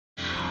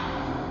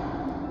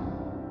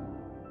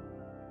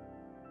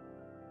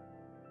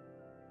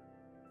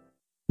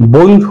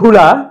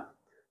বন্ধুরা,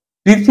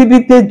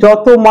 পৃথিবীতে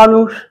যত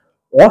মানুষ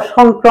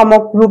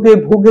অসংক্রামক রোগে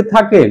ভুগে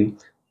থাকেন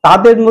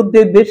তাদের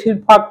মধ্যে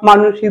বেশিরভাগ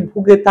মানুষই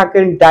ভুগে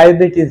থাকেন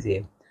ডায়াবেটিসে।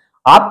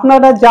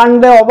 আপনারা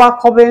জানলে অবাক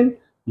হবেন,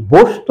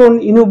 Boston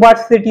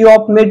university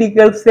of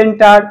medical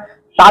centre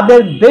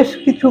তাদের বেশ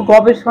কিছু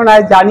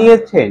গবেষণায়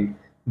জানিয়েছেন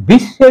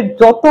বিশ্বের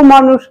যত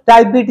মানুষ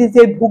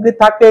ডায়াবেটিসে ভুগে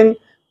থাকেন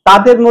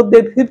তাদের মধ্যে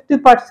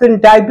 50%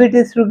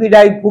 ডায়াবেটিস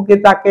রোগীরাই ভুগে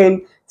থাকেন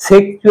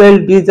সেক্সুয়াল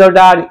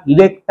ডিসঅর্ডার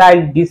ইরেকটাইল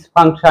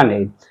ডিসফাংশনে।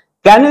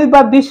 কেনই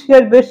বা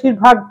বিশ্বের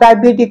বেশিরভাগ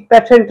ডায়াবেটিক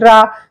পেশেন্টরা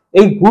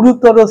এই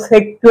গুরুতর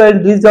সেক্সুয়াল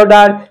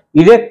ডিসঅর্ডার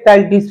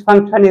ইরেকটাইল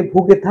ডিসফাংশনে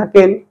ভুগে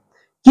থাকেন?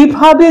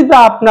 কিভাবে বা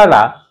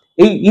আপনারা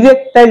এই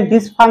ইরেকটাইল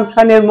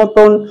ডিসফাংশনের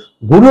মতন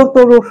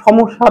গুরুতর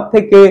সমস্যা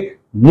থেকে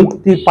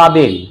মুক্তি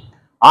পাবেন?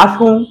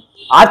 আসুন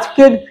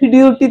আজকের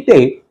ভিডিওটিতে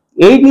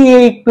এই নিয়ে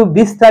একটু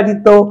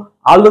বিস্তারিত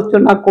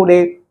আলোচনা করে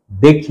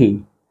দেখি।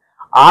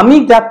 আমি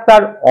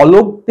ডাক্তার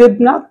অলোক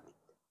দেবনাথ।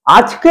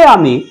 আজকে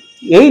আমি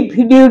এই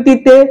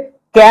ভিডিওটিতে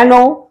কেন,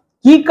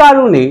 কি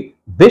কারণে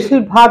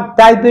বেশিরভাগ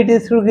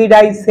ডায়াবেটিস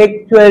রোগীরাই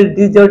সেক্সুয়াল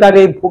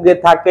ডিসঅর্ডারে ভুগে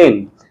থাকেন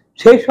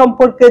সেই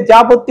সম্পর্কে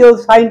যাবতীয়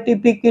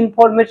সায়েন্টিফিক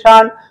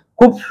ইনফরমেশন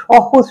খুব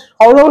সহজ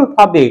সরল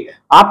ভাবে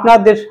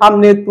আপনাদের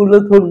সামনে তুলে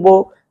ধরব,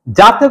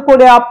 যাতে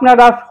করে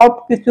আপনারা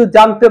সবকিছু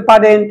জানতে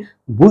পারেন,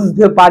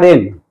 বুঝতে পারেন।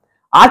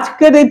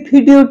 আজকের এই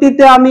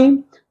ভিডিওটিতে আমি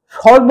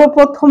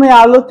সর্বপ্রথমে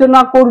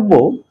আলোচনা করব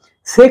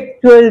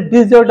সেক্সুয়াল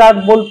ডিসঅর্ডার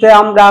বলতে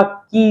আমরা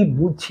কি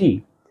বুঝি,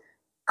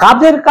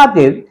 কাদের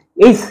কাদের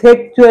এই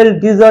সেক্সুয়াল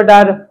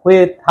ডিসঅর্ডার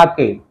হয়ে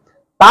থাকে।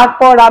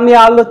 তারপর আমি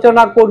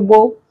আলোচনা করব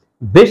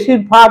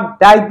বেশিরভাগ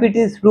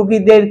ডায়াবেটিস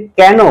রোগীদের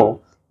কেন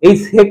এই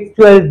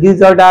সেক্সুয়াল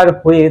ডিসঅর্ডার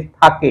হয়ে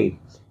থাকে,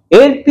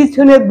 এর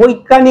পিছনে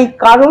বৈজ্ঞানিক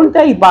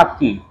কারণটাই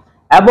বাকি।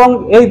 এবং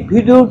এই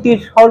ভিডিওটির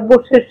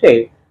সর্বশেষে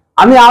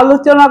আমি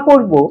আলোচনা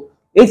করব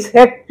এই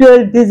সেক্সুয়াল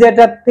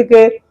ডিসঅর্ডার থেকে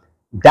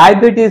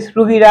ডায়াবেটিস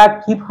রোগীরা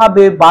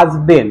কিভাবে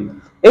বাঁচবেন।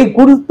 এই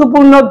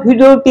গুরুত্বপূর্ণ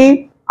ভিডিওটি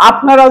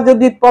আপনারা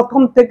যদি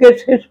প্রথম থেকে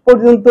শেষ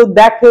পর্যন্ত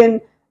দেখেন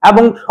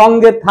এবং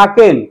সঙ্গে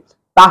থাকেন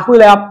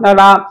তাহলে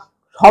আপনারা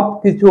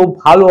সবকিছু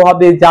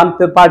ভালোভাবে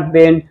জানতে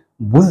পারবেন,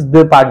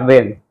 বুঝতে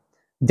পারবেন।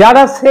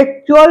 যারা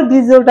সেক্সুয়াল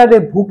ডিসঅর্ডারে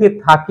ভুগে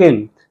থাকেন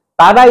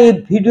তারা এই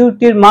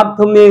ভিডিওটির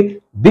মাধ্যমে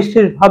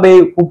বিশেষভাবে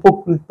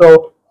উপকৃত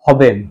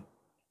হবেন।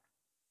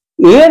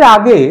 এর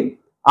আগে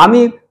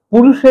আমি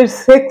পুরুষের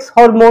সেক্স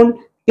হরমোন,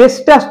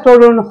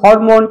 টেস্টোস্টেরন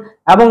হরমোন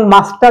এবং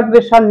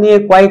মাস্টারবেশন নিয়ে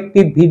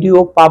কয়েকটি ভিডিও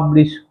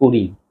পাবলিশ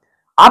করি।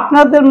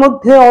 আপনাদের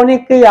মধ্যে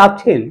অনেকেই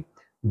আছেন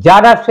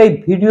যারা সেই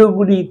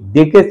ভিডিওগুলি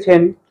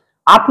দেখেছেন।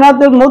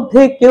 আপনাদের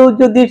মধ্যে কেউ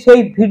যদি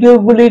সেই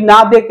ভিডিওগুলি না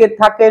দেখে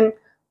থাকেন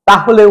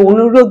তাহলে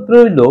অনুরোধ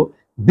রইল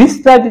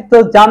বিস্তারিত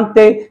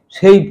জানতে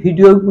সেই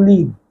ভিডিওগুলি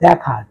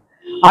দেখার।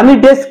 আমি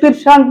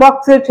ডেসক্রিপশন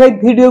বক্সে সেই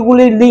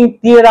ভিডিওগুলির লিংক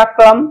দিয়ে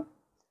রাখলাম।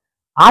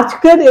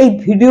 আজকের এই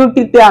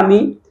ভিডিওটিতে আমি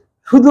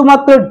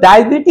শুধুমাত্র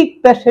ডায়াবেটিক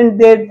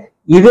পেশেন্টদের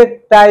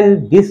ইরেকটাইল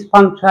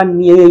ডিসফাংশন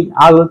নিয়েই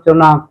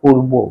আলোচনা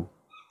করব।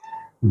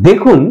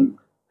 দেখুন,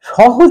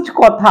 সহজ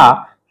কথা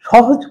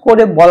সহজ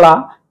করে বলা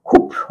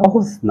খুব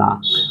সহজ না,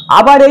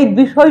 আবার এই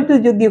বিষয়টি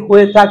যদি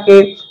হয়ে থাকে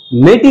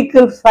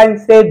মেডিকেল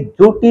সায়েন্সের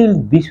জটিল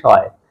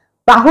বিষয়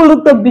তাহলে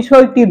তো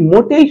বিষয়টি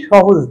মোটেই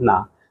সহজ না।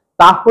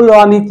 তাহলে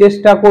আমি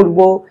চেষ্টা করব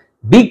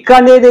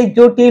বিজ্ঞানের এই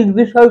জটিল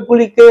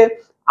বিষয়গুলিকে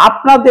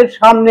আপনাদের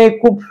সামনে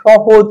খুব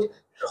সহজ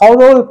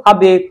সরল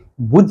ভাবে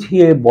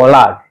বুঝিয়ে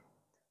বলার।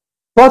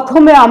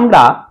 প্রথমে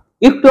আমরা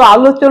একটু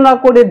আলোচনা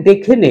করে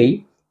দেখে নেই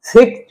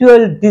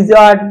সেক্সুয়াল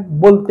ডিসঅর্ডার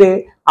বলতে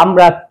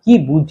আমরা কি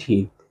বুঝি।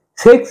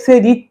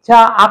 সেক্সের ইচ্ছা,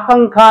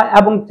 আকাঙ্ক্ষা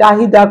এবং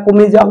চাহিদা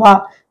কমে যাওয়া,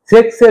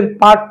 সেক্সের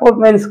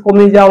পারফরমেন্স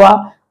কমে যাওয়া,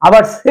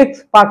 আবার সেক্স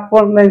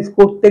পারফরমেন্স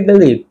করতে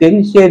গেলে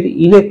পেনিসের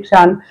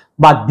ইরেকশন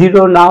বা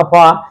দৃঢ় না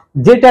হওয়া,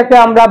 যেটাকে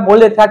আমরা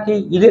বলে থাকি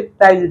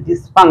ইরেকটাইল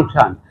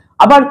ডিসফাংশন।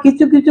 আবার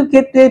কিছু কিছু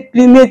ক্ষেত্রে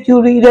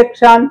প্রিমেচুর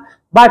ইরেকশন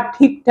বা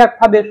ঠিকঠাক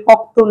ভাবে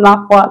শক্ত না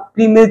হওয়া,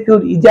 প্রিমেচুর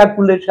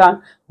ইজাকুলেশন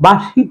বা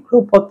শীঘ্র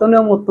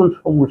পতনের মতন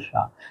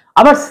সমস্যা।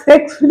 আবার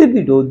সেক্স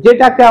লিবিডো,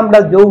 যেটাকে আমরা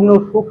যৌন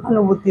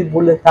সুখানুভূতি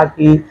বলে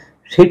থাকি,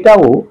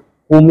 সেটাও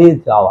কমে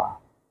যাওয়া।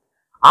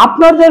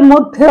 আপনাদের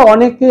মধ্যে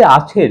অনেকে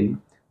আছেন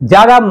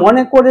যারা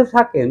মনে করে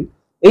থাকেন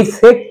এই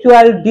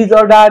সেক্সুয়াল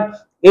ডিসঅর্ডার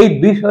এই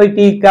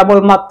বিষয়টি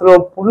কেবলমাত্র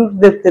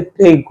পুরুষদের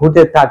ক্ষেত্রেই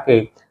ঘটে থাকে।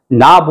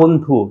 না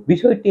বন্ধু,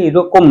 বিষয়টি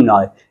এরকম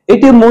নয়।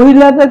 এটি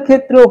মহিলাদের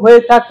ক্ষেত্রেও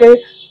হয়ে থাকে।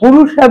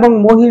 পুরুষ এবং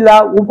মহিলা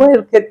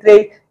উভয়ের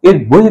ক্ষেত্রেই এর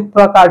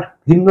বহিঃপ্রকাশ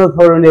ভিন্ন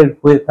ধরনের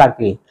হয়ে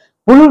থাকে।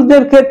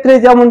 পুরুষদের ক্ষেত্রে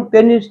যেমন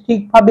পেনিস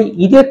ঠিকভাবে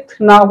ইরেক্ট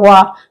না হওয়া,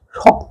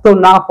 শক্ত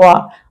না হওয়া,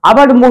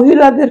 আবার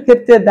মহিলাদের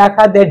ক্ষেত্রে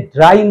দেখা দেয়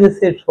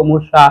ড্রাইনেসের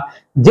সমস্যা,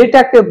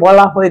 যেটাকে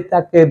বলা হয়ে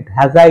থাকে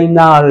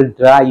ভ্যাজাইনাল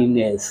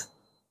ড্রাইনেস।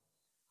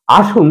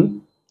 আসুন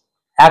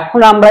এখন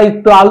আমরা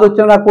একটু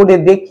আলোচনা করে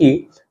দেখি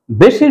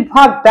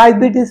বেশিরভাগ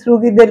ডায়াবেটিস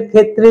রোগীদের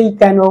ক্ষেত্রেই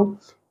কেন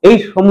এই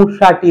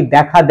সমস্যাটি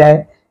দেখা দেয়,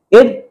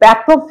 এর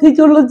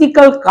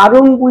প্যাথোফিজিওলজিক্যাল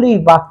কারণগুলি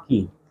বা কি।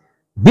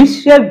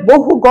 বিশ্বের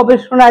বহু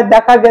গবেষণায়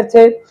দেখা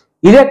গেছে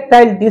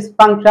ইরেকটাইল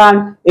ডিসফাংশন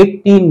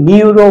একটি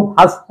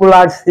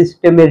নিউরোভাস্কুলার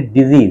সিস্টেমের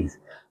ডিজিজ।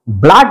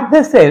 ব্লাড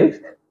ভেসেলস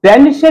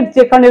পেনিসের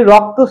যেখানে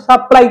রক্ত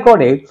সাপ্লাই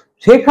করে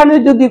সেখানে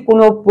যদি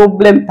কোনো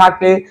প্রবলেম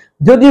থাকে,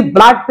 যদি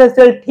ব্লাড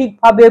ভেসেল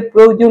ঠিকভাবে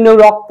প্রয়োজনীয়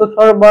রক্ত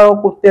সরবরাহ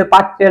করতে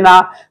পারছে না,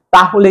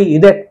 তাহলে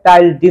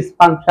ইরেকটাইল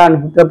ডিসফাংশন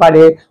হতে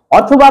পারে।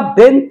 অথবা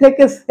ব্রেন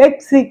থেকে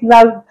সেক্স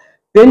সিগন্যাল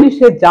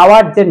পেনিসে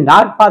যাওয়ার যে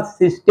নার্ভাস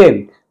সিস্টেম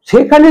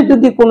সেখানে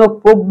যদি কোনো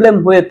প্রবলেম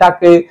হয়ে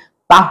থাকে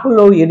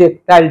তাহলেও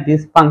ইরেকটাইল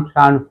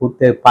ডিসফাংশন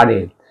হতে পারে।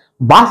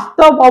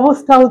 বাস্তব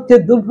অবস্থা হচ্ছে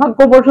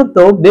দুর্ভাগ্যবশত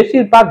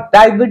বেশিরভাগ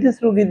ডায়াবেটিস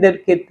রোগীদের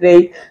ক্ষেত্রে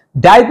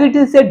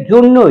ডায়াবেটিসের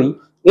জন্যই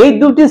এই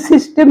দুটি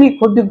সিস্টেমই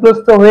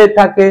ক্ষতিগ্রস্ত হয়ে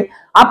থাকে।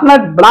 আপনার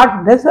ব্লাড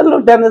ভেসেলও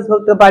ড্যামেজ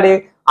হতে পারে,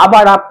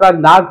 আবার আপনার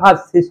নার্ভাস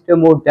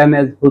সিস্টেমও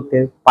ড্যামেজ হতে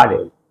পারে।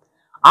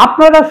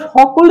 আপনারা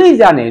সকলেই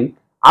জানেন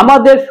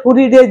আমাদের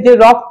শরীরে যে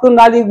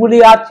রক্তনালীগুলি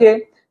আছে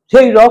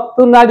সেই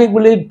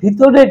রক্তনালীগুলির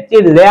ভিতরের যে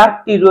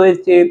লেয়ারটি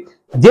রয়েছে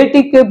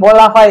যেটিকে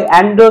বলা হয়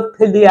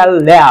এন্ডোথেলিয়াল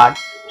লেয়ার,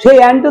 সেই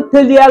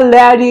এন্ডোথেলিয়াল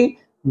লেয়ারই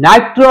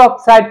নাইট্রো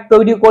অক্সাইড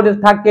তৈরি করে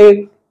থাকে।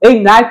 এই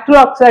নাইট্রো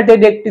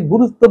অক্সাইডের একটি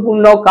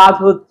গুরুত্বপূর্ণ কাজ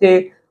হচ্ছে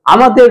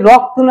আমাদের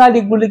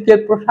রক্তনালীগুলিকে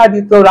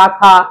প্রসারিত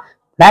রাখা,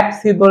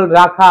 ফ্লেক্সিবল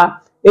রাখা।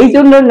 এই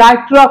জন্য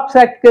নাইট্রো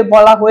অক্সাইডকে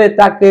বলা হয়ে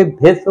থাকে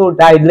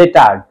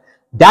ভেসোডাইলেটর।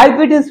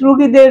 ডায়াবেটিস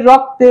রোগীদের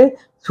রক্তে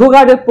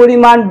সুগারের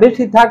পরিমাণ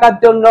বেশি থাকার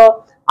জন্য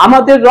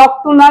আমাদের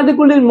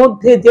রক্তনালীগুলির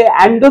মধ্যে যে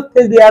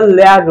এন্ডোথেলিয়াল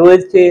লেয়ার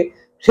রয়েছে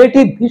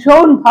সেটি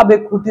ভীষণভাবে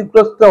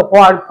ক্ষতিগ্রস্ত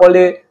হওয়ার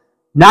ফলে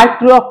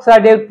নাইট্রো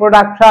অক্সাইডের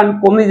প্রোডাকশন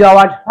কমে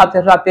যাওয়ার সাথে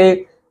সাথে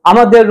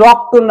আমাদের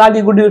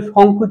রক্তনালীগুলি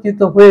সংকুচিত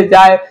হয়ে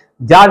যায়,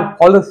 যার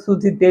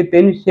ফলশ্রুতিতে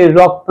পেনিসের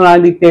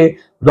রক্তনালীতে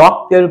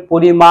রক্তের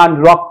পরিমাণ,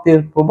 রক্তের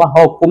প্রবাহ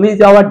কমে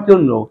যাওয়ার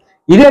জন্য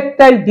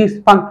ইরেকটাইল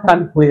ডিসফাংশন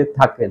হয়ে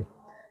থাকে।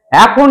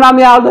 এখন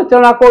আমি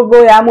আলোচনা করব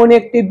এমন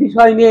একটি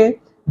বিষয় নিয়ে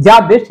যা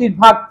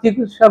বেশিরভাগ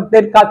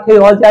চিকিৎসকদের কাছে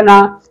অজানা।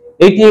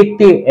 এটি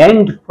একটি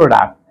এন্ড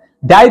প্রোডাক্ট।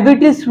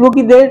 ডায়াবেটিস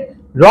রোগীদের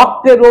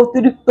রক্তের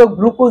অতিরিক্ত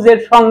গ্লুকোজের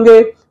সঙ্গে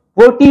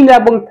প্রোটিন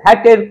এবং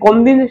ফ্যাটের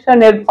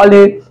কম্বিনেশনের ফলে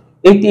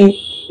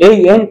এই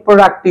এন্ড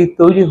প্রোডাক্টটি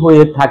তৈরি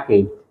হয়ে থাকে,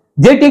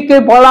 যেটিকে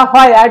বলা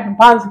হয়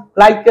অ্যাডভান্স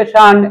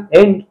গ্লাইকেশন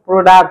এন্ড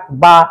প্রোডাক্ট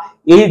বা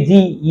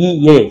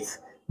AGEs,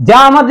 যা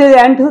আমাদের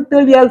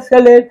এন্ডোথেলিয়াল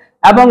সেলের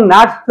এবং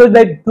নার্ভ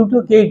সেলের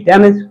দুটোকেই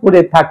ড্যামেজ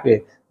করে থাকে,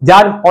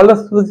 যার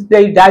ফলশ্রুতিতে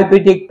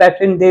ডায়াবেটিক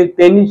পেশেন্টদের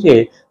পেনিসে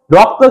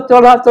রক্ত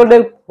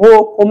চলাচলের ফ্লো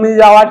কমে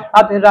যাওয়ার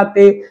সাথে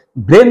সাথে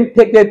ব্রেন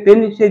থেকে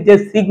পেনিসে যে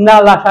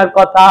সিগন্যাল আসার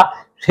কথা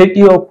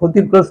সেটিও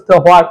ক্ষতিগ্রস্ত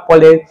হওয়ার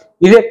ফলে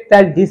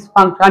ইরেকটাইল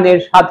ডিসফাংশনের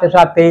সাথে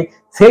সাথে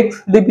সেক্স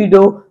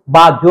লিবিডো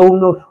বা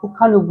যৌন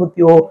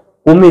সুখানুভূতিও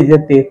কমে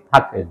যেতে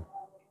থাকে।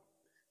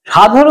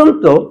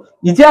 সাধারণত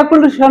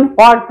ইজাকুলেশন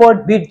হওয়ার পর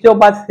বীর্য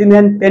বা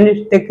সিমেন পেনিস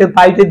থেকে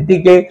বাইরের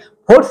দিকে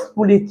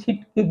ফোর্সফুলি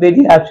ছিটকে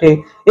বেরিয়ে আসে।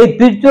 এই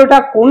বীর্যটা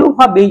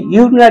কোনোভাবেই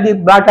ইউরিনারি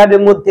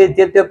ব্লাডারের মধ্যে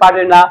যেতে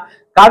পারে না,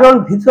 কারণ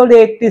ভিতরে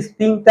একটি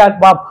স্ফিংটার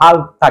বা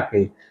ভালভ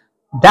থাকে।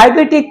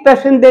 ডায়াবেটিক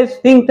পেশেন্টদের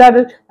স্ফিংটার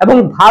এবং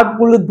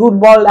ভালভগুলো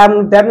দুর্বল এবং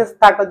ড্যামেজ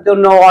থাকার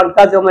জন্য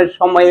অর্গাজমের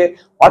সময়ে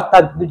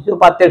অর্থাৎ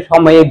বীর্যপাতের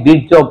সময়ে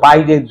বীর্য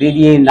বাইরে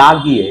বেরিয়ে না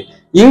গিয়ে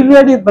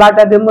ইউরিনারি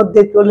ব্লাডারের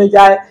মধ্যে চলে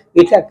যায়।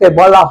 এটাকে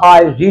বলা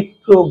হয়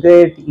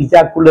রিট্রোগ্রেড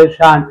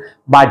ইজাকুলেশন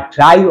বা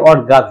ড্রাই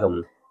অর্গাজম।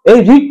 এই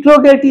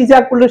রিট্রোগ্রেড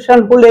ইজাকুলেশন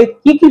হলে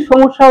কি কি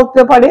সমস্যা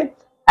হতে পারে?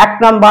 1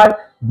 নাম্বার,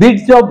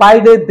 বীর্য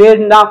বাইরে বের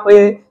না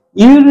হয়ে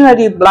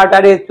ইউরিনারি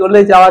ব্লাডারে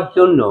চলে যাওয়ার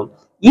জন্য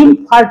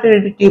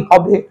ইনফার্টিলিটি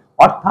হবে,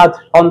 অর্থাৎ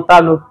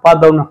সন্তান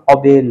উৎপাদন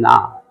হবে না।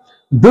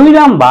 2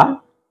 নাম্বার,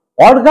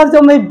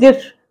 অর্গাজমের যে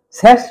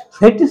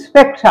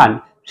স্যাটিসফ্যাকশন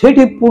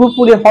সেটি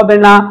পুরোপুরি হবে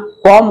না,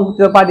 কম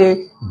হতে পারে,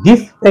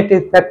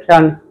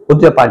 ডিসস্যাটিসফ্যাকশন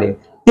হতে পারে।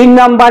 3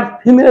 নাম্বার,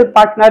 ফিমেল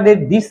পার্টনারের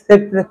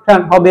ডিসস্যাটিসফ্যাকশন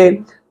হবে।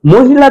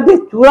 মহিলাদের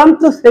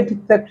চূড়ান্ত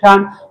স্যাটিসফ্যাকশন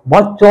বা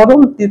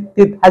চরম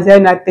তৃপ্তি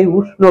ভাজাইনাতে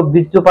উষ্ণ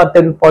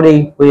বীর্যপাতের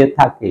পরেই হয়ে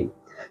থাকে,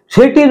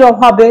 সেটির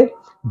অভাবে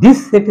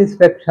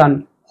ডিসস্যাটিসফ্যাকশন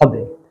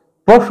হবে।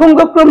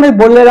 প্রসঙ্গক্রমে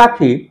বলে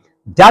রাখি,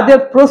 যাদের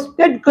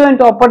প্রোস্টেট গ্ল্যান্ড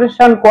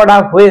অপারেশন করা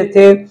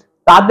হয়েছে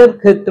তাদের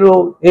ক্ষেত্রেও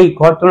এই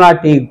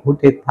ঘটনাটি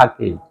ঘটে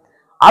থাকে।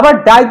 আবার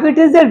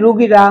ডায়াবেটিসের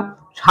রোগীরা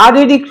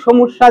শারীরিক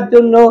সমস্যার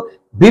জন্য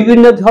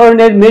বিভিন্ন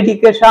ধরনের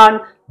মেডিকেশন,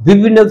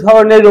 বিভিন্ন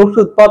ধরনের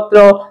ওষুধপত্র,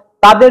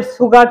 তাদের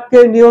সুগারকে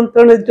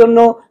নিয়ন্ত্রণের জন্য,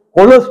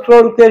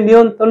 কোলেস্টেরলকে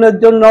নিয়ন্ত্রণের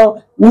জন্য,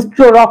 উচ্চ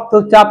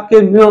রক্তচাপকে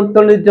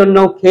নিয়ন্ত্রণের জন্য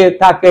খেয়ে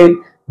থাকেন।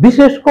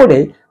 বিশেষ করে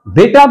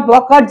বেটা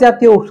ব্লকার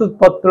জাতীয়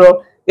ওষুধপত্র,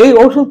 এই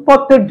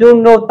ওষুধপত্রের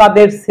জন্য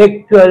তাদের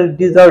সেক্সুয়াল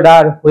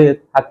ডিসঅর্ডার হয়ে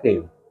থাকে।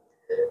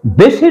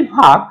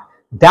 বেশিরভাগ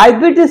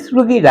ডায়াবেটিস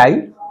রোগীরাই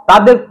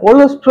তাদের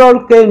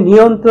কোলেস্টেরলকে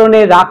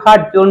নিয়ন্ত্রণে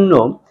রাখার জন্য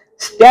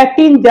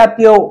স্ট্যাটিন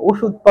জাতীয়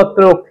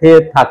ওষুধপত্র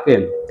খেয়ে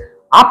থাকেন।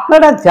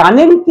 আপনারা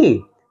জানেন কি,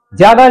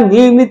 যারা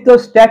নিয়মিত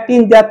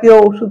স্ট্যাটিন জাতীয়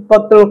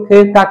ওষুধপত্র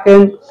খেয়ে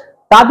থাকেন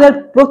তাদের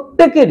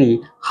প্রত্যেকেরই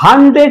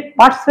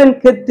 100%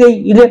 ক্ষেত্রেই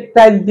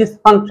ইরেকটাইল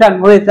ডিসফাংশন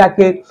হয়ে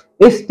থাকে।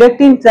 এই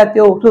স্ট্যাটিন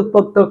জাতীয়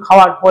ওষুধপত্র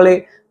খাওয়ার ফলে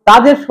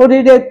তাদের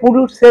শরীরে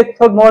পুরুষ সেক্স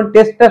হরমোন,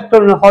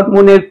 টেস্টোস্টেরন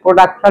হরমোনের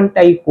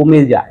প্রোডাকশনটাই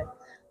কমে যায়,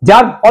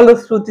 যার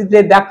ফলশ্রুতিতে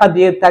দেখা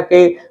দিয়ে থাকে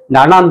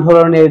নানান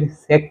ধরনের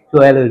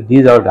সেক্সুয়াল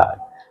ডিসঅর্ডার।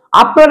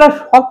 আপনারা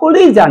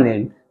সকলেই জানেন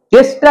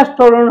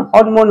টেস্টোস্টেরন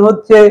হরমোন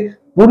হচ্ছে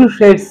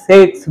পুরুষের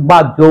সেক্স বা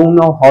যৌন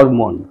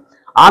হরমোন।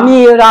 আমি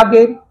এর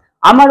আগে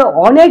আমার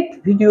অনেক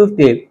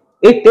ভিডিওতে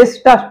এই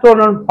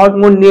টেস্টোস্টেরন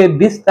হরমোন নিয়ে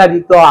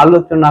বিস্তারিত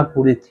আলোচনা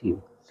করেছি।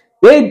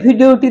 এই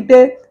ভিডিওটিতে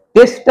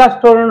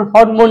টেস্টোস্টেরন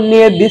হরমোন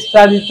নিয়ে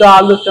বিস্তারিত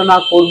আলোচনা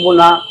করব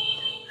না।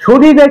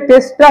 শরীরে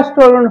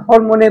টেস্টোস্টেরন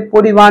হরমোনের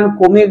পরিমাণ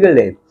কমে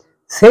গেলে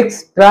sex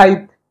drive,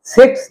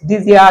 sex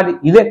desire,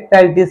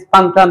 erectile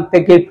dysfunction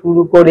থেকে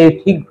শুরু করে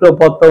শীঘ্র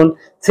পতন,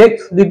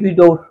 সেক্স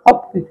লিবিডো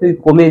সবকিছুই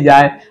কমে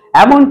যায়।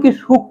 এমনকি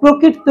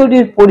শুক্রকীট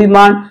তৈরির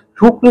পরিমাণ,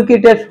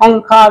 শুক্রকীটের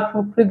সংখ্যা,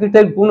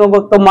 শুক্রকীটের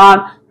গুণগত মান,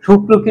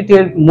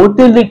 শুক্রকীটের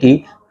মোটিলিটি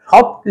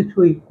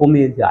সবকিছুই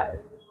কমে যায়।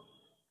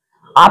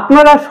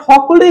 আপনারা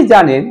সকলেই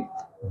জানেন,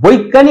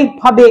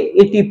 বৈজ্ঞানিকভাবে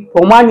এটি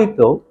প্রমাণিত,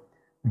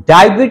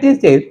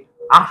 ডায়াবেটিসের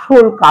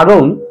আসল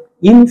কারণ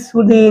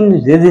ইনসুলিন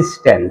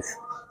রেজিস্ট্যান্স।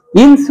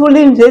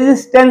 ইনসুলিন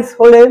রেজিস্ট্যান্স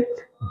হলে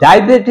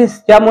ডায়াবেটিস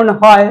যেমন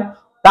হয়,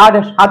 তার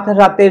সাথে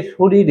সাথে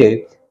শরীরে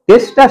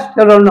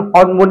টেস্টোস্টেরন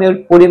হরমোনের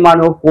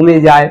পরিমাণও কমে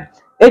যায়।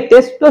 এই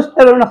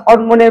টেস্টোস্টেরন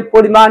হরমোনের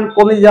পরিমাণ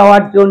কমে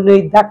যাওয়ার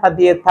জন্যই দেখা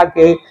দিয়ে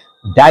থাকে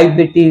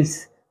ডায়াবেটিস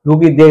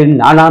রোগীদের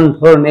নানান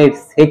ধরনের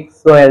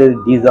সেক্সুয়াল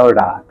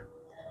ডিসঅর্ডার।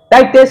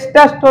 তাই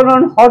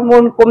টেস্টোস্টেরন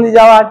হরমোন কমে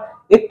যাওয়ার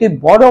একটি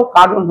বড়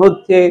কারণ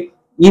হচ্ছে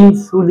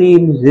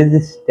ইনসুলিন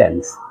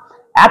রেজিস্ট্যান্স।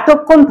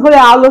 এতক্ষণ ধরে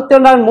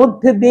আলোচনার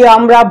মধ্যে দিয়ে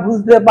আমরা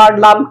বুঝতে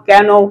পারলাম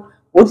কেন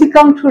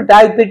অধিকাংশ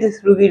ডায়াবেটিস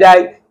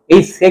রোগীরাই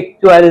এই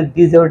সেক্সুয়াল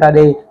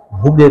ডিসঅর্ডারে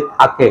ভুগে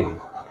থাকে।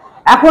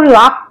 এখন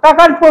লাখ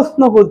টাকার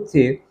প্রশ্ন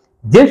হচ্ছে,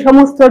 যে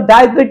সমস্ত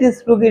ডায়াবেটিস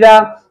রোগীরা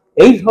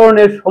এই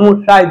ধরনের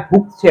সমস্যায়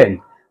ভুগছেন,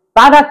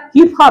 তারা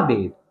কিভাবে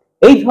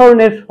এই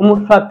ধরনের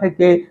সমস্যা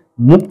থেকে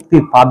মুক্তি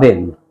পাবেন?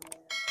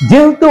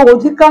 যেহেতু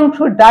অধিকাংশ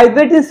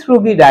ডায়াবেটিস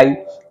রোগীরাই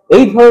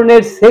এই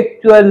ধরনের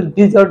সেক্সুয়াল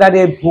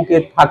ডিসঅর্ডারে ভুগে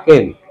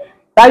থাকেন,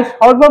 তাই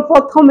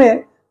সর্বপ্রথমে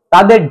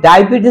তাদের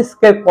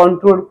ডায়াবেটিসকে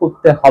কন্ট্রোল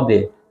করতে হবে,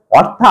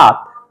 অর্থাৎ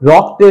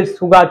রক্তের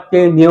সুগারকে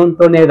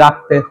নিয়ন্ত্রণে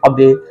রাখতে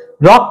হবে,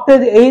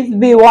 রক্তের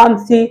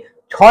HbA1c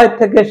 6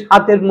 থেকে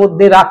 7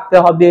 মধ্যে রাখতে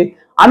হবে।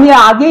 আমি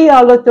আগেই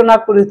আলোচনা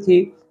করেছি,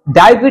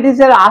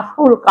 ডায়াবেটিসের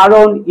আসল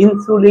কারণ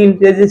ইনসুলিন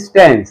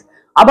রেজিস্ট্যান্স।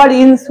 আবার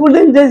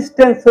ইনসুলিন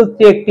রেজিস্ট্যান্স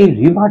হচ্ছে একটি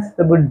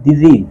রিভার্সেবল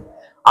ডিজিজ।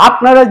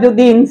 আপনারা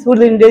যদি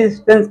ইনসুলিন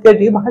রেজিস্ট্যান্সকে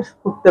রিভার্স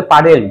করতে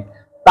পারেন,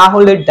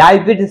 তাহলে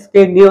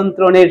ডায়াবেটিসকে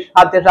নিয়ন্ত্রণের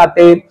সাথে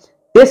সাথে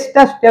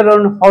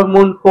টেস্টোস্টেরন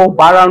হরমোনকে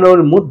বাড়ানোর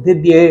মধ্যে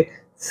দিয়ে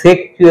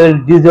সেক্সুয়াল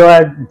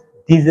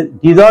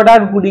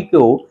ডিসঅর্ডার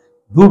গুলিকেও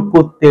দূর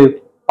করতে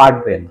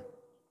পারবেন।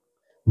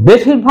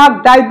 বেশিরভাগ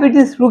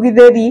ডায়াবেটিস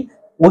রোগীদেরই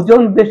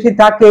ওজন বেশি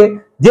থাকে।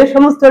 যে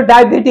সমস্ত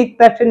ডায়াবেটিক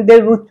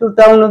পেশেন্টদের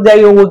উচ্চতা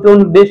অনুযায়ী ওজন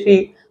বেশি,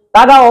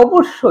 তারা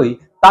অবশ্যই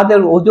তাদের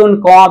ওজন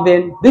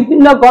কমাবেন।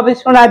 বিভিন্ন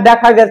গবেষণায়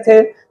দেখা গেছে,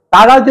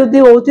 তারা যদি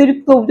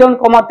অতিরিক্ত ওজন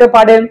কমাতে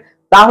পারেন,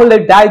 তাহলে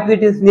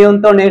ডায়াবেটিস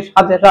নিয়ন্ত্রণের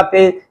সাথে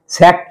সাথে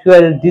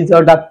সেক্সুয়াল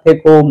ডিসঅর্ডার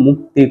থেকেও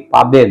মুক্তি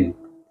পাবেন।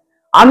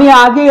 আমি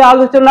আগেই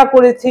আলোচনা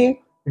করেছি,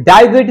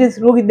 ডায়াবেটিস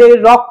রোগীদের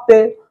রক্তে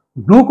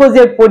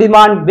গ্লুকোজের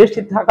পরিমাণ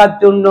বেশি থাকার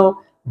জন্য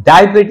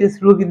ডায়াবেটিস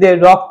রোগীদের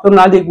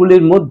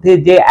রক্তনালীগুলির মধ্যে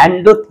যে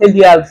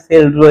এন্ডোথেলিয়াল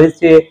সেল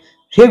রয়েছে,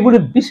 সেগুলি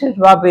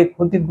বিশেষভাবে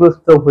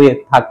ক্ষতিগ্রস্ত হয়ে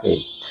থাকে,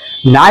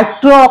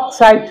 নাইট্রো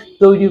অক্সাইড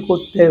তৈরি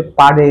করতে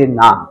পারে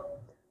না।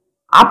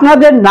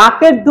 আপনাদের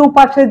নাকের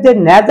দুপাশে যে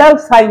নেজাল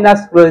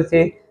সাইনাস রয়েছে,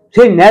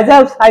 সেই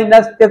নেজাল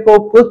সাইনাস থেকেও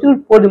প্রচুর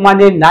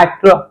পরিমাণে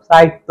নাইট্রো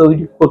অক্সাইড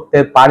তৈরি করতে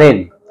পারেন।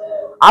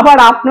 আবার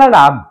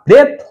আপনারা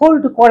ব্রেথ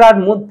হোল্ড করার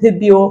মধ্যে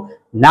দিয়েও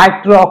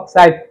নাইট্রো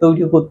অক্সাইড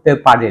তৈরি করতে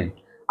পারেন।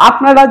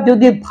 আপনারা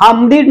যদি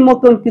ভামরির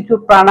মতন কিছু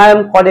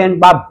প্রাণায়াম করেন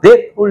বা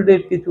ব্রেথ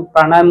হোল্ডের কিছু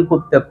প্রাণায়াম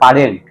করতে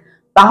পারেন,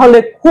 তাহলে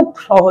খুব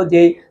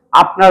সহজেই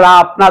আপনারা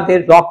আপনাদের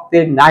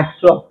রক্তের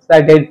নাইট্রো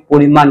অক্সাইডের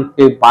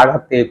পরিমাণকে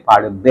বাড়াতে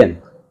পারবেন।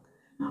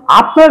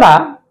 আপনারা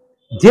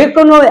যে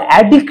কোনো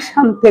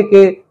অ্যাডিকশন থেকে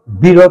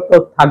বিরত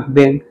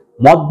থাকবেন।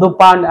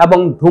 মদ্যপান এবং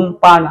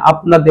ধূমপান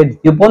আপনাদের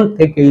জীবন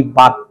থেকেই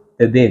বাদ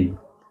দেবেন।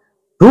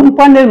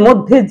 ধূমপানের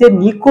মধ্যে যে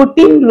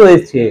নিকোটিন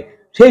রয়েছে,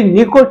 সেই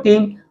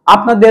নিকোটিন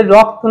আপনাদের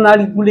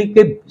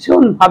রক্তনালীগুলিকে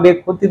ভীষণভাবে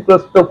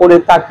ক্ষতিগ্রস্ত করে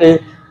থাকে,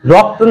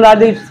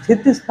 রক্তনালীর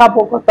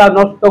স্থিতিস্থাপকতা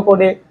নষ্ট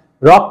করে,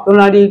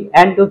 রক্তনালীর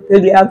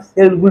এন্ডোথেলিয়াল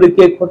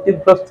সেলগুলিকে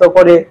ক্ষতিগ্রস্ত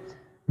করে,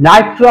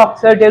 নাইট্রো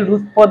অক্সাইডের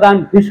উৎপাদন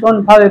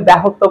ভীষণভাবে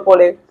ব্যাহত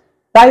করে।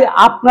 তাই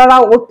আপনারা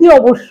অতি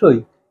অবশ্যই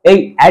এই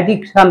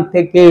অ্যাডিকশন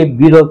থেকে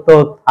বিরত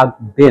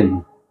থাকবেন।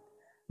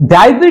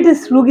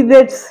 ডায়াবেটিস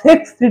রোগীদের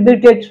সেক্স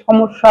রিলেটেড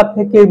সমস্যা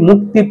থেকে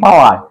মুক্তি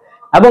পাওয়ার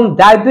এবং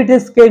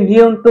ডায়াবেটিসকে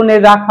নিয়ন্ত্রণে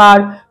রাখার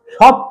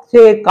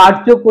সবচেয়ে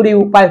কার্যকরী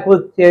উপায়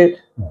হচ্ছে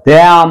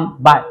ব্যায়াম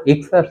বা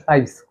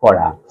এক্সারসাইজ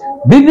করা।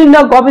 বিভিন্ন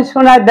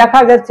গবেষণায়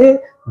দেখা গেছে,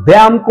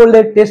 ব্যায়াম করলে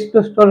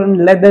টেস্টোস্টেরন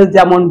লেভেল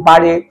যেমন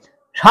বাড়ে,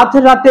 সাথে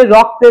সাথে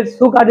রক্তের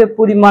সুগারের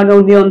পরিমাণও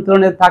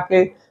নিয়ন্ত্রণে থাকে।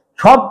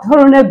 সব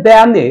ধরনের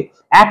ব্যায়ামে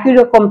একই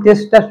রকম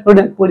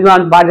টেস্টোস্টেরনের পরিমাণ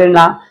বাড়ে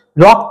না,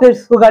 রক্তের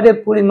সুগারের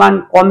পরিমাণ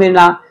কমে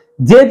না।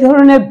 যে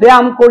ধরনের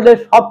ব্যায়াম করলে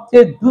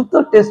সবচেয়ে দ্রুত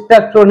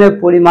টেস্টোস্টেরনের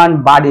পরিমাণ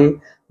বাড়ে,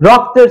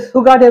 রক্তের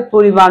সুগারের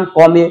পরিমাণ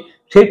কমে,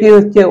 সেটি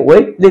হচ্ছে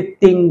ওয়েট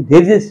লিফটিং,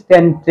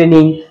 রেজিস্ট্যান্ট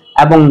ট্রেনিং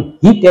এবং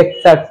হিট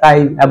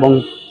এক্সারসাইজ এবং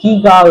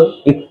কিগাল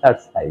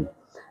এক্সারসাইজ।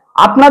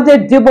 আপনাদের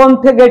জীবন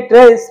থেকে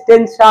স্ট্রেস,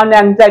 টেনশন,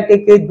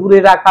 অ্যাংজাইটিকে দূরে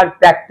রাখার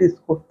প্র্যাকটিস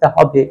করতে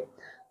হবে।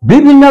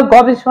 বিভিন্ন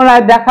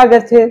গবেষণায় দেখা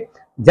গেছে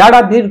যারা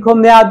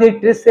দীর্ঘমেয়াদী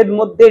স্ট্রেসের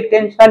মধ্যে,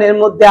 টেনশনের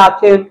মধ্যে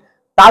আছেন,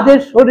 তাদের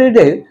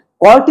শরীরে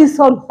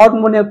কর্টিসল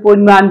হরমোনের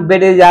পরিমাণ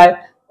বেড়ে যায়।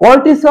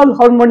 কর্টিসল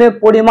হরমোনের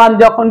পরিমাণ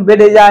যখন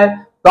বেড়ে যায়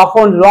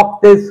তখন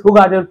রক্তে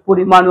সুগারের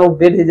পরিমাণও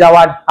বেড়ে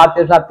যাওয়ার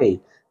সাথে সাথে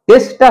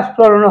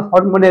টেস্টোস্টেরন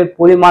হরমোনের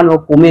পরিমাণও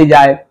কমে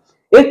যায়।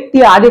 একটি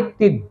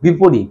আরেকটির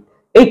বিপরীত।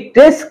 এই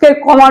স্ট্রেসকে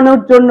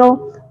কমানোর জন্য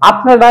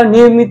আপনারা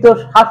নিয়মিত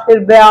শ্বাসের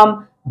ব্যায়াম,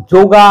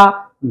 যোগা,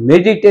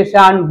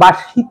 মেডিটেশন বা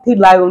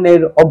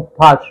শিথিলায়নের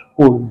অভ্যাস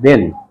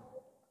করবেন।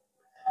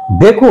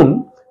 দেখুন,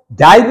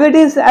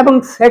 ডায়াবেটিস এবং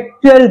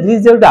সেক্সুয়াল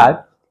ডিসঅর্ডার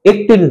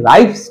একটি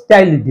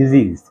লাইফস্টাইল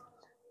ডিজিজ।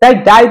 তাই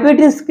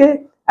ডায়াবেটিসকে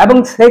এবং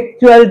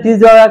সেক্সুয়াল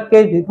ডিসঅর্ডারকে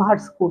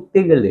রিভার্স করতে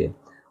গেলে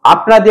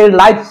আপনাদের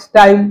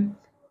লাইফস্টাইল,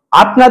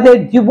 আপনাদের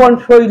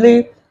জীবনশৈলী,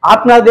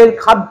 আপনাদের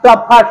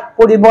খাদ্যাভ্যাস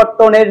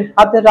পরিবর্তনের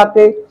সাথে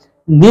সাথে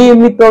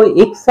নিয়মিত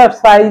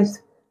এক্সারসাইজ,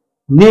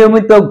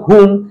 নিয়মিত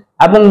ঘুম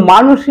এবং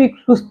মানসিক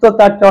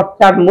সুস্থতা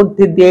চর্চার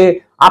মধ্যে দিয়ে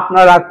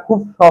আপনারা খুব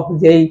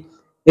সহজেই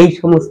এই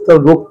সমস্ত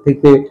রোগ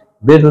থেকে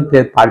বেরোতে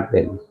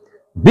পারবেন।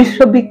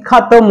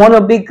 বিশ্ববিখ্যাত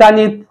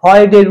মনোবিজ্ঞানী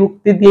ফ্রয়েডের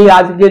উক্তি দিয়ে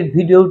আজকের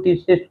ভিডিওটি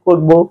শেষ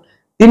করব।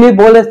 তিনি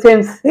বলেছেন,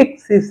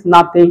 sex is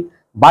nothing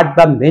but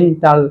the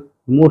mental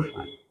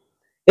emotion.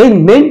 এই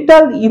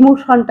মেন্টাল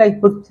ইমোশনটাই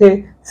হচ্ছে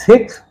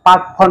সেক্স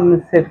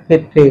পারফরমেন্সের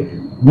ক্ষেত্রে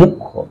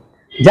মুখ্য।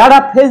 যারা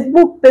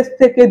ফেসবুক পেজ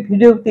থেকে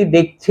ভিডিওটি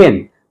দেখছেন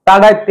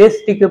তারা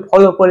পেজটিকে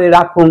ফলো করে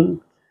রাখুন।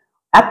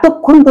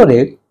 এতক্ষণ ধরে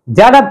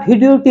যারা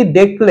ভিডিওটি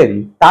দেখলেন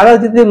তারা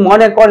যদি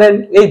মনে করেন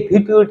এই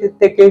ভিডিওটি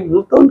থেকে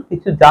নতুন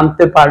কিছু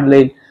জানতে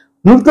পারলেন,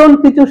 নতুন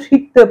কিছু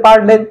শিখতে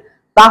পারলেন,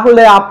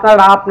 তাহলে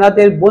আপনারা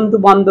আপনাদের বন্ধু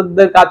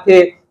বান্ধবদের কাছে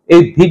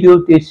এই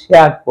ভিডিওটি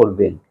শেয়ার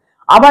করবেন।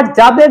 আবার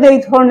যাদের এই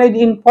ধরনের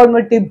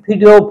ইনফরমেটিভ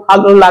ভিডিও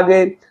ভালো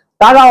লাগে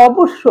তারা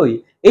অবশ্যই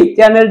এই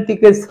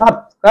চ্যানেলটিকে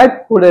সাবস্ক্রাইব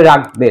করে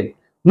রাখবেন।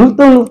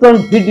 নতুন নতুন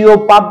ভিডিও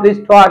পাবলিশ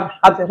হওয়ার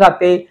সাথে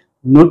সাথে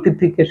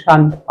নোটিফিকেশন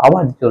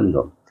পাওয়ার জন্য।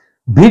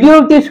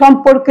 ভিডিওটি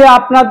সম্পর্কে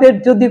আপনাদের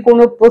যদি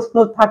কোনো প্রশ্ন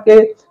থাকে,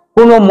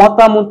 কোনো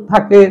মতামত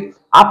থাকে,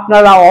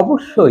 আপনারা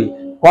অবশ্যই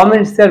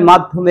কমেন্টসের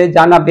মাধ্যমে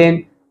জানাবেন।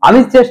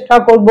 আমি চেষ্টা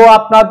করব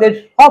আপনাদের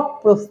সব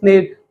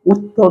প্রশ্নের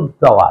উত্তর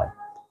দেওয়ার।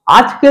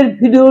 আজকের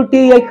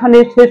ভিডিওটি এখানে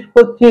শেষ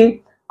করছি।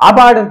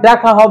 আবার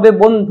দেখা হবে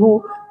বন্ধু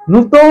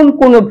নতুন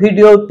কোনো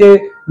ভিডিওতে,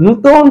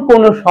 নতুন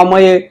কোনো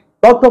সময়ে।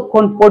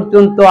 ততক্ষণ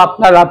পর্যন্ত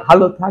আপনারা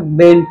ভালো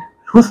থাকবেন,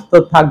 সুস্থ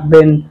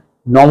থাকবেন।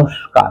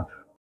 নমস্কার।